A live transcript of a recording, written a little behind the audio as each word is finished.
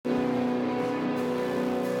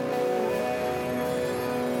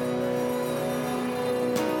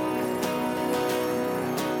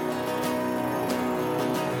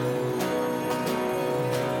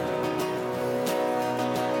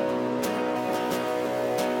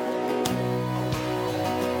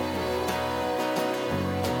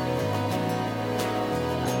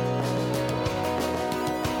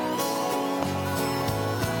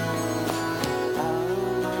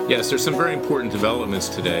Yes, there's some very important developments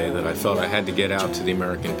today that I felt I had to get out to the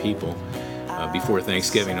American people before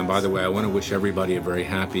Thanksgiving. And by the way, I want to wish everybody a very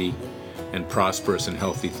happy and prosperous and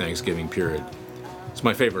healthy Thanksgiving period. It's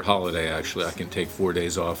my favorite holiday, actually. I can take 4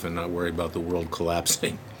 days off and not worry about the world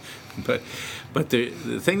collapsing. But the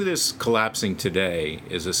thing that is collapsing today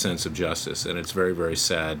is a sense of justice, and it's very, very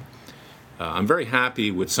sad. I'm very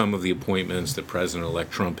happy with some of the appointments that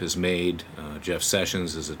President-elect Trump has made. Jeff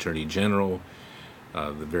Sessions as Attorney General,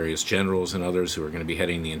 the various generals and others who are going to be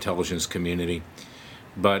heading the intelligence community.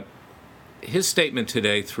 But his statement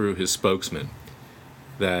today through his spokesman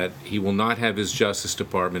that he will not have his Justice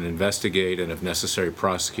Department investigate and, if necessary,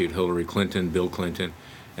 prosecute Hillary Clinton, Bill Clinton,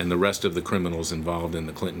 and the rest of the criminals involved in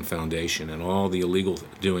the Clinton Foundation and all the illegal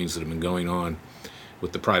doings that have been going on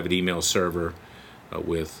with the private email server,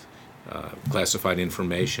 with classified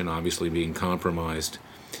information obviously being compromised.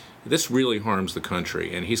 This really harms the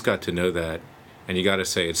country, and he's got to know that, and you got to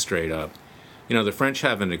say it straight up. You know, the French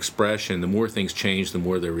have an expression, the more things change, the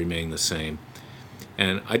more they remain the same.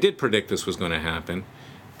 And I did predict this was going to happen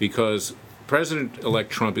because President-elect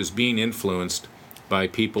Trump is being influenced by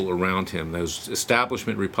people around him, those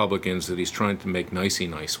establishment Republicans that he's trying to make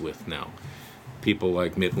nicey-nice with now. People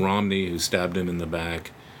like Mitt Romney, who stabbed him in the back,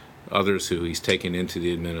 others who he's taken into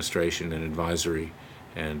the administration and advisory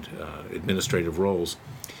and administrative roles.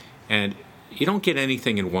 And you don't get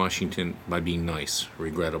anything in Washington by being nice,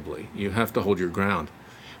 regrettably. You have to hold your ground.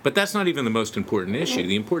 But that's not even the most important issue.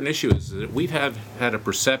 The important issue is that we've had a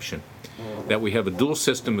perception that we have a dual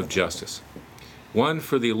system of justice. One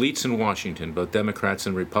for the elites in Washington, both Democrats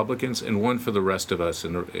and Republicans, and one for the rest of us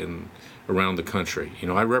around the country. You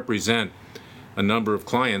know, I represent a number of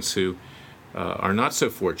clients who are not so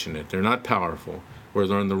fortunate. They're not powerful, or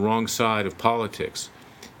they're on the wrong side of politics,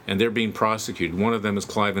 and they're being prosecuted. One of them is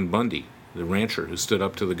Klayman Bundy, the rancher who stood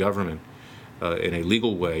up to the government in a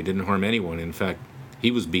legal way, didn't harm anyone. In fact, he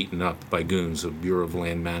was beaten up by goons of Bureau of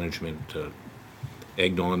Land Management,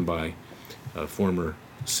 egged on by former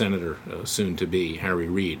Senator, soon-to-be Harry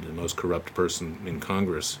Reid, the most corrupt person in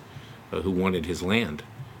Congress, who wanted his land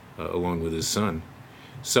along with his son.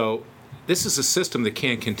 So this is a system that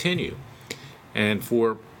can't continue. And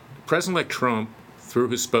for President-elect Trump, through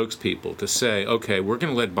his spokespeople, to say, okay, we're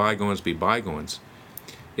going to let bygones be bygones,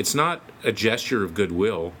 it's not a gesture of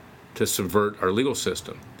goodwill to subvert our legal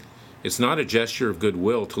system. It's not a gesture of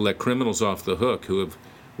goodwill to let criminals off the hook who have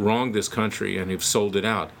wronged this country and have sold it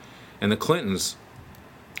out. And the Clintons,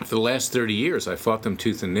 for the last 30 years, I fought them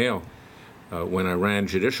tooth and nail. When I ran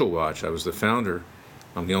Judicial Watch, I was the founder.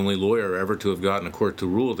 I'm the only lawyer ever to have gotten a court to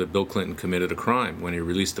rule that Bill Clinton committed a crime when he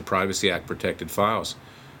released the Privacy Act protected files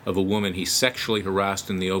of a woman he sexually harassed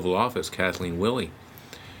in the Oval Office, Kathleen Willey.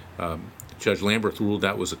 Judge Lambert ruled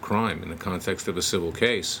that was a crime in the context of a civil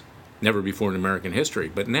case, never before in American history.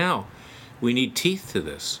 But now we need teeth to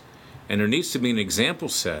this, and there needs to be an example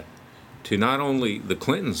set to not only the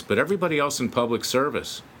Clintons, but everybody else in public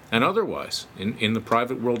service and otherwise in the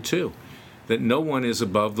private world too, that no one is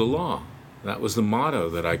above the law. That was the motto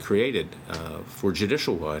that I created for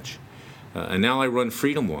Judicial Watch, and now I run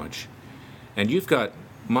Freedom Watch. And you've got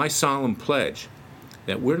my solemn pledge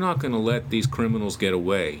that we're not going to let these criminals get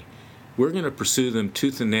away. We're going to pursue them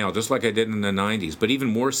tooth and nail, just like I did in the 90s, but even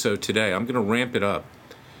more so today. I'm going to ramp it up.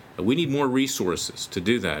 We need more resources to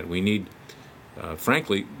do that. We need,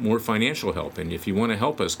 frankly, more financial help. And if you want to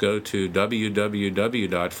help us, go to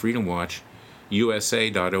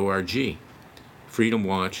www.freedomwatchusa.org.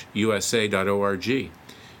 freedomwatchusa.org,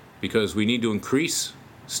 because we need to increase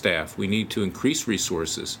staff. We need to increase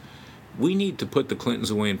resources. We need to put the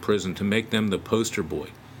Clintons away in prison to make them the poster boy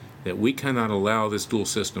that we cannot allow this dual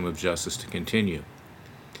system of justice to continue.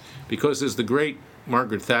 Because as the great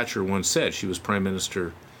Margaret Thatcher once said, she was Prime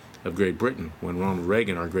Minister of Great Britain when Ronald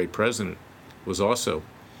Reagan, our great president, was also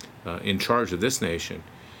in charge of this nation,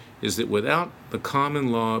 is that without the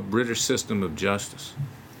common law British system of justice,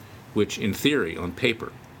 which in theory, on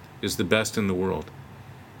paper, is the best in the world,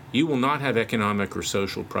 you will not have economic or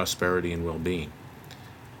social prosperity and well-being.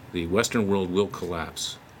 The Western world will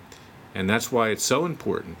collapse. And that's why it's so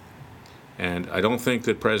important. And I don't think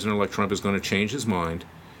that President-elect Trump is going to change his mind,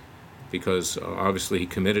 because obviously he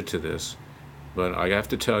committed to this. But I have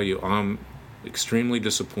to tell you, I'm extremely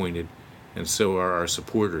disappointed, and so are our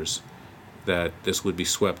supporters, that this would be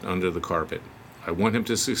swept under the carpet. I want him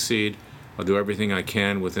to succeed. I'll do everything I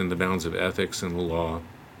can within the bounds of ethics and the law,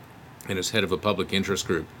 and as head of a public interest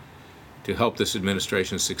group, to help this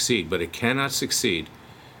administration succeed. But it cannot succeed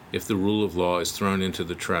if the rule of law is thrown into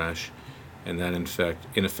the trash, and that, in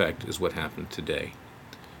effect, is what happened today.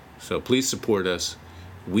 So please support us.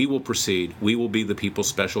 We will proceed. We will be the people's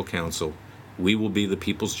special counsel. We will be the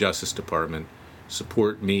People's Justice Department.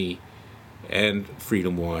 Support me and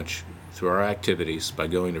Freedom Watch through our activities by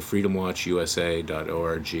going to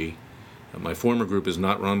freedomwatchusa.org. My former group is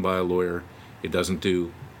not run by a lawyer. It doesn't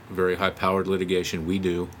do very high-powered litigation. We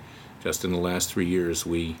do. Just in the last 3 years,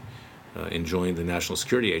 we enjoined the National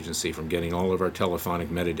Security Agency from getting all of our telephonic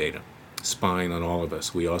metadata, spying on all of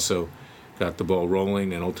us. We also got the ball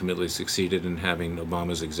rolling and ultimately succeeded in having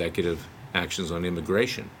Obama's executive actions on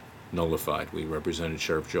immigration nullified. We represented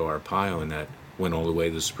Sheriff Joe Arpaio, and that went all the way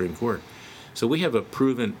to the Supreme Court. So we have a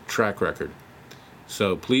proven track record.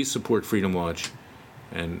 So please support Freedom Watch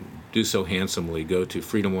and do so handsomely. Go to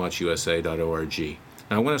freedomwatchusa.org.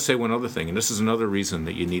 Now I want to say one other thing, and this is another reason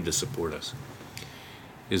that you need to support us,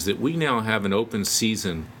 is that we now have an open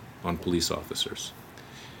season on police officers.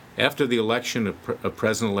 After the election of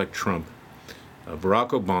President-elect Trump, Barack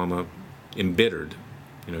Obama embittered,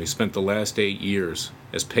 he spent the last 8 years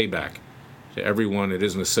as payback to everyone that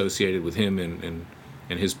isn't associated with him and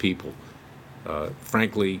his people.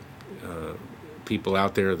 Frankly, people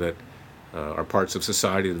out there that are parts of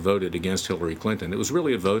society that voted against Hillary Clinton. It was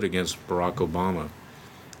really a vote against Barack Obama,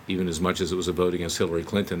 even as much as it was a vote against Hillary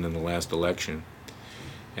Clinton in the last election.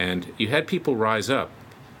 And you had people rise up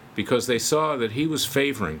because they saw that he was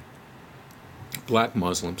favoring black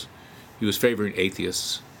Muslims, he was favoring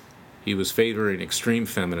atheists, he was favoring extreme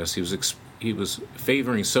feminists, he was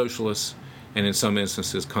favoring socialists, and in some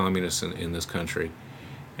instances communists in this country.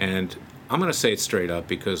 And I'm going to say it straight up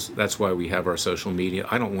because that's why we have our social media.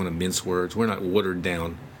 I don't want to mince words. We're not watered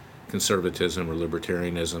down conservatism or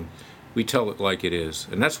libertarianism. We tell it like it is.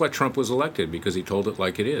 And that's why Trump was elected, because he told it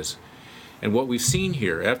like it is. And what we've seen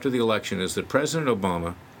here after the election is that President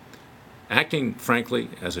Obama, acting frankly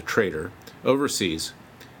as a traitor overseas,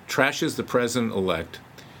 trashes the president-elect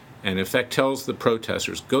and in fact tells the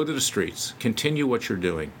protesters, go to the streets, continue what you're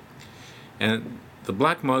doing. And the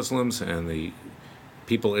black Muslims and the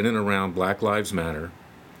people in and around Black Lives Matter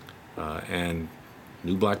and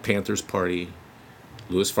New Black Panthers Party,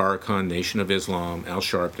 Louis Farrakhan, Nation of Islam, Al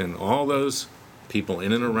Sharpton, all those people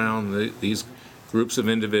in and around these groups of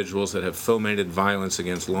individuals that have fomented violence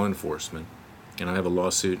against law enforcement. And I have a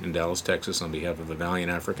lawsuit in Dallas, Texas on behalf of a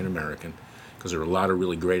valiant African American, because there are a lot of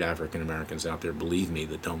really great African Americans out there, believe me,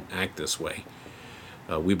 that don't act this way.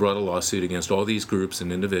 We brought a lawsuit against all these groups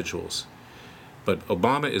and individuals. But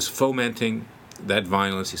Obama is fomenting that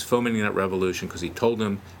violence. He's fomenting that revolution because he told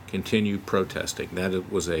them continue protesting.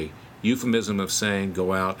 That was a euphemism of saying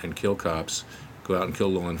go out and kill cops, go out and kill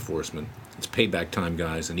law enforcement. It's payback time,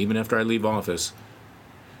 guys. And even after I leave office,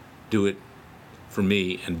 do it for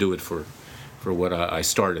me and do it for what I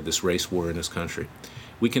started, this race war in this country.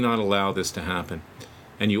 We cannot allow this to happen.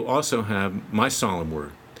 And you also have my solemn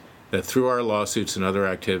word that through our lawsuits and other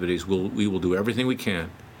activities, we will do everything we can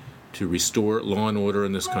to restore law and order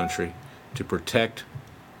in this country, to protect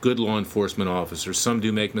good law enforcement officers. Some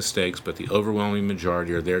do make mistakes, but the overwhelming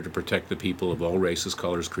majority are there to protect the people of all races,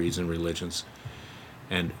 colors, creeds, and religions.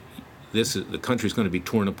 And the country's going to be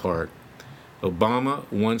torn apart. Obama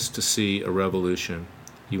wants to see a revolution.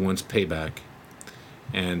 He wants payback.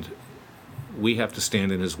 And we have to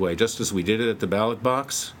stand in his way. Just as we did it at the ballot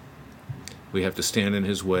box, we have to stand in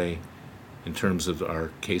his way in terms of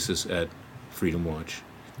our cases at Freedom Watch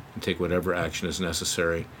and take whatever action is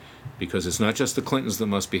necessary, because it's not just the Clintons that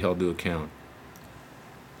must be held to account.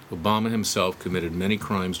 Obama himself committed many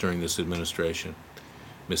crimes during this administration,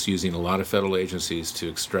 misusing a lot of federal agencies to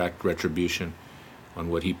extract retribution on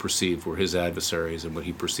what he perceived were his adversaries and what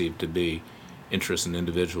he perceived to be interests in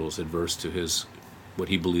individuals adverse to what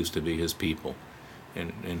he believes to be his people.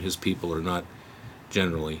 And his people are not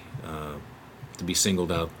generally to be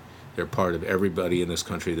singled out. They're part of everybody in this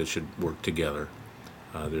country that should work together.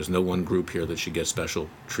 There's no one group here that should get special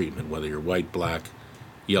treatment, whether you're white, black,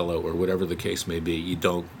 yellow, or whatever the case may be. You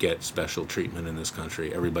don't get special treatment in this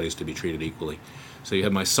country. Everybody's to be treated equally. So you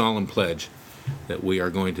have my solemn pledge that we are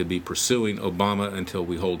going to be pursuing Obama until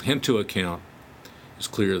we hold him to account. It's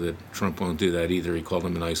clear that Trump won't do that either. He called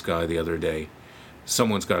him a nice guy the other day.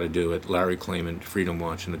 Someone's got to do it. Larry Klayman, Freedom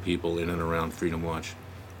Watch, and the people in and around Freedom Watch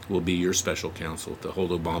will be your special counsel to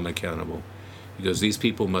hold Obama accountable, because these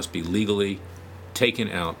people must be legally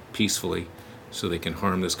taken out peacefully so they can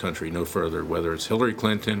harm this country no further, whether it's Hillary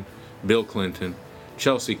Clinton, Bill Clinton,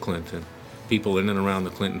 Chelsea Clinton, people in and around the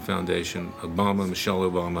Clinton Foundation, Obama, Michelle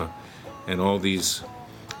Obama, and all these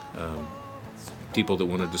people that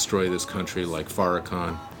want to destroy this country, like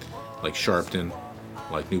Farrakhan, like Sharpton,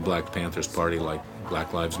 like New Black Panthers Party, like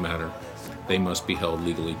Black Lives Matter. They must be held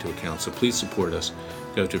legally to account. So please support us.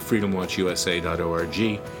 Go to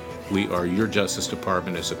freedomwatchusa.org. We are your Justice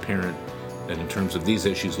Department as a parent that in terms of these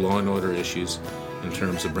issues, law and order issues, in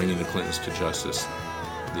terms of bringing the Clintons to justice,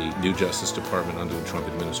 the new Justice Department under the Trump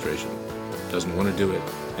administration doesn't want to do it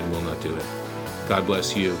and will not do it. God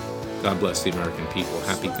bless you. God bless the American people.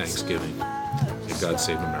 Happy Thanksgiving. May God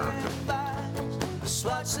save America.